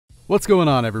What's going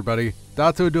on, everybody?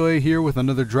 Dotodoya here with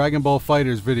another Dragonball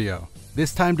FighterZ video.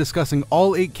 This time discussing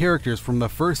all 8 characters from the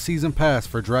first season pass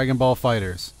for Dragonball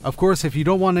FighterZ. Of course, if you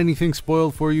don't want anything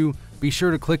spoiled for you, be sure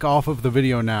to click off of the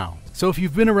video now. So if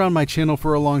you've been around my channel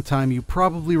for a long time, you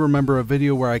probably remember a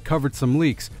video where I covered some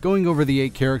leaks going over the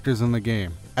 8 characters in the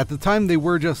game. At the time, they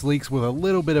were just leaks with a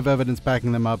little bit of evidence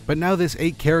backing them up, but now this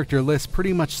 8 character list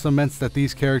pretty much cements that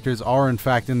these characters are in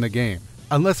fact in the game.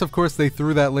 Unless of course they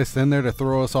threw that list in there to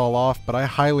throw us all off, but I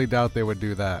highly doubt they would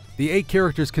do that. The 8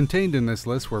 characters contained in this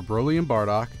list were Broly and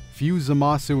Bardock, Fuse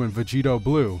Zamasu and Vegito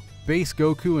Blue, Base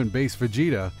Goku and Base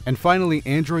Vegeta, and finally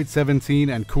Android 17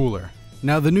 and Cooler.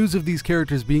 Now, the news of these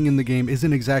characters being in the game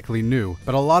isn't exactly new,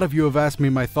 but a lot of you have asked me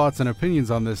my thoughts and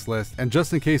opinions on this list, and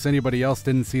just in case anybody else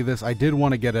didn't see this, I did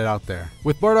want to get it out there.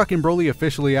 With Bardock and Broly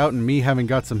officially out and me having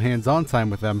got some hands-on time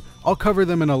with them, I'll cover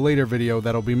them in a later video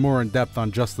that'll be more in depth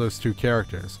on just those 2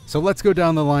 characters. So let's go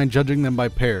down the line judging them by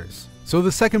pairs. So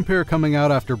the second pair coming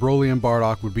out after Broly and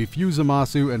Bardock would be Fuse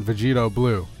Zamasu and Vegito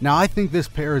Blue. Now, I think this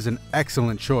pair is an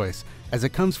excellent choice, as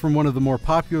it comes from one of the more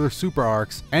popular super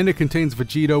arcs, and it contains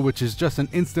Vegito, which is just an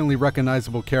instantly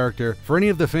recognizable character for any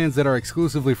of the fans that are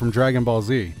exclusively from Dragon Ball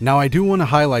Z. Now, I do want to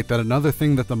highlight that another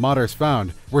thing that the modders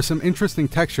found were some interesting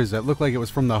textures that look like it was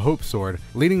from the Hope Sword,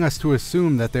 leading us to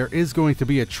assume that there is going to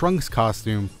be a Trunks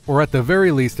costume, or at the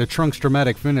very least a Trunks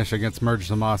dramatic finish against Merge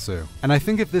Zamasu. And I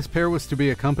think if this pair was to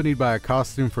be accompanied by a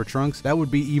costume for Trunks, that would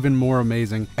be even more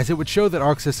amazing, as it would show that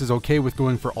ArcSys is okay with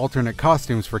going for alternate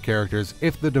costumes for characters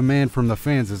if the demand from the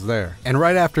fans is there. And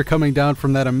right after coming down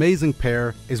from that amazing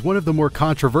pair is one of the more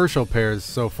controversial pairs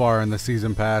so far in the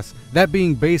season pass, that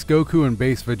being Base Goku and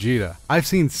Base Vegeta. I've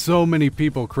seen so many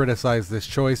people criticize this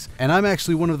choice, and I'm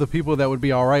actually one of the people that would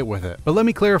be alright with it. But let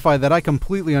me clarify that I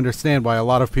completely understand why a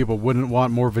lot of people wouldn't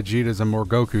want more Vegetas and more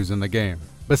Gokus in the game.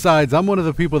 Besides, I'm one of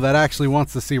the people that actually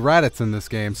wants to see Raditz in this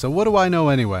game, so what do I know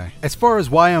anyway? As far as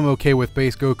why I'm okay with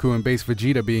Base Goku and Base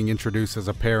Vegeta being introduced as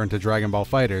a pair into Dragon Ball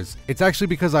FighterZ, it's actually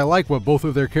because I like what both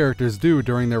of their characters do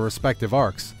during their respective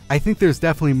arcs. I think there's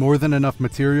definitely more than enough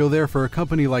material there for a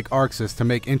company like ArcSys to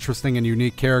make interesting and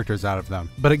unique characters out of them.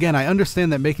 But again, I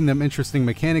understand that making them interesting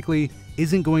mechanically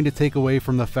isn't going to take away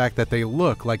from the fact that they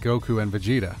look like Goku and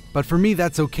Vegeta. But for me,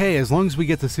 that's okay as long as we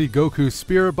get to see Goku's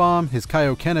Spirit Bomb, his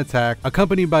Kaioken attack,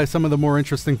 accompanied by some of the more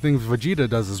interesting things Vegeta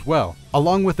does as well.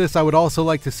 Along with this, I would also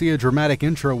like to see a dramatic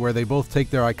intro where they both take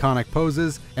their iconic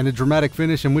poses, and a dramatic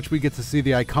finish in which we get to see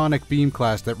the iconic beam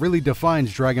clash that really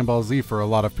defines Dragon Ball Z for a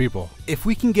lot of people. If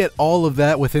we can get all of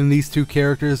that within these 2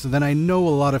 characters, then I know a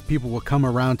lot of people will come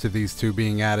around to these 2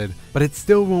 being added, but it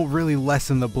still won't really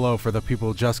lessen the blow for the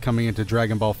people just coming into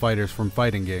Dragon Ball FighterZ from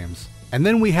fighting games. And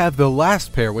then we have the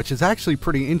last pair, which is actually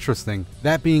pretty interesting,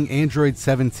 that being Android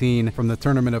 17 from the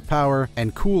Tournament of Power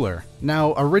and Cooler.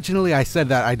 Now, originally I said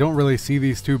that I don't really see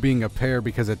these 2 being a pair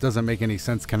because it doesn't make any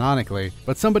sense canonically,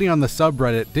 but somebody on the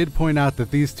subreddit did point out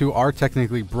that these 2 are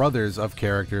technically brothers of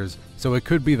characters, so it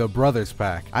could be the Brothers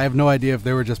Pack. I have no idea if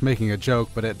they were just making a joke,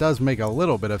 but it does make a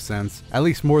little bit of sense, at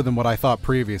least more than what I thought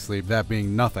previously, that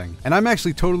being nothing. And I'm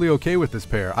actually totally okay with this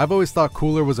pair. I've always thought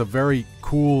Cooler was a very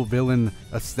cool villain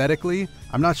aesthetically.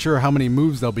 I'm not sure how many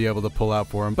moves they'll be able to pull out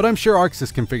for him, but I'm sure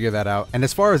ArcSys can figure that out. And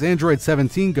as far as Android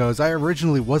 17 goes, I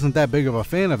originally wasn't that big of a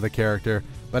fan of the character,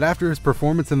 but after his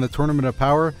performance in the Tournament of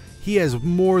Power, he has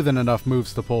more than enough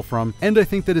moves to pull from, and I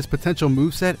think that his potential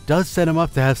moveset does set him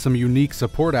up to have some unique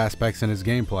support aspects in his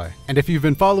gameplay. And if you've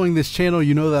been following this channel,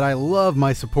 you know that I love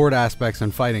my support aspects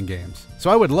in fighting games.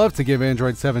 So I would love to give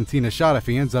Android 17 a shot if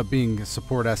he ends up being a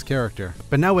support-esque character.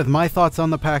 But now with my thoughts on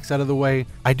the packs out of the way,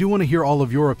 I do want to hear all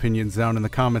of your opinions down in the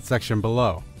comment section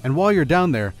below. And while you're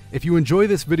down there, if you enjoy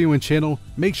this video and channel,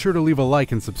 make sure to leave a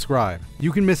like and subscribe.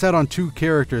 You can miss out on 2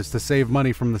 characters to save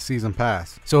money from the season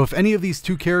pass. So if any of these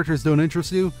 2 characters don't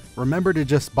interest you, remember to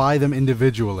just buy them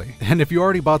individually. And if you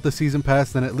already bought the season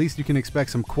pass, then at least you can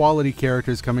expect some quality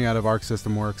characters coming out of Arc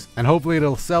System Works, and hopefully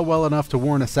it'll sell well enough to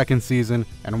warrant a 2nd season,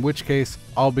 and in which case,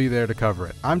 I'll be there to cover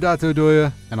it. I'm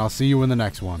Dotodoya, and I'll see you in the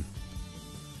next one.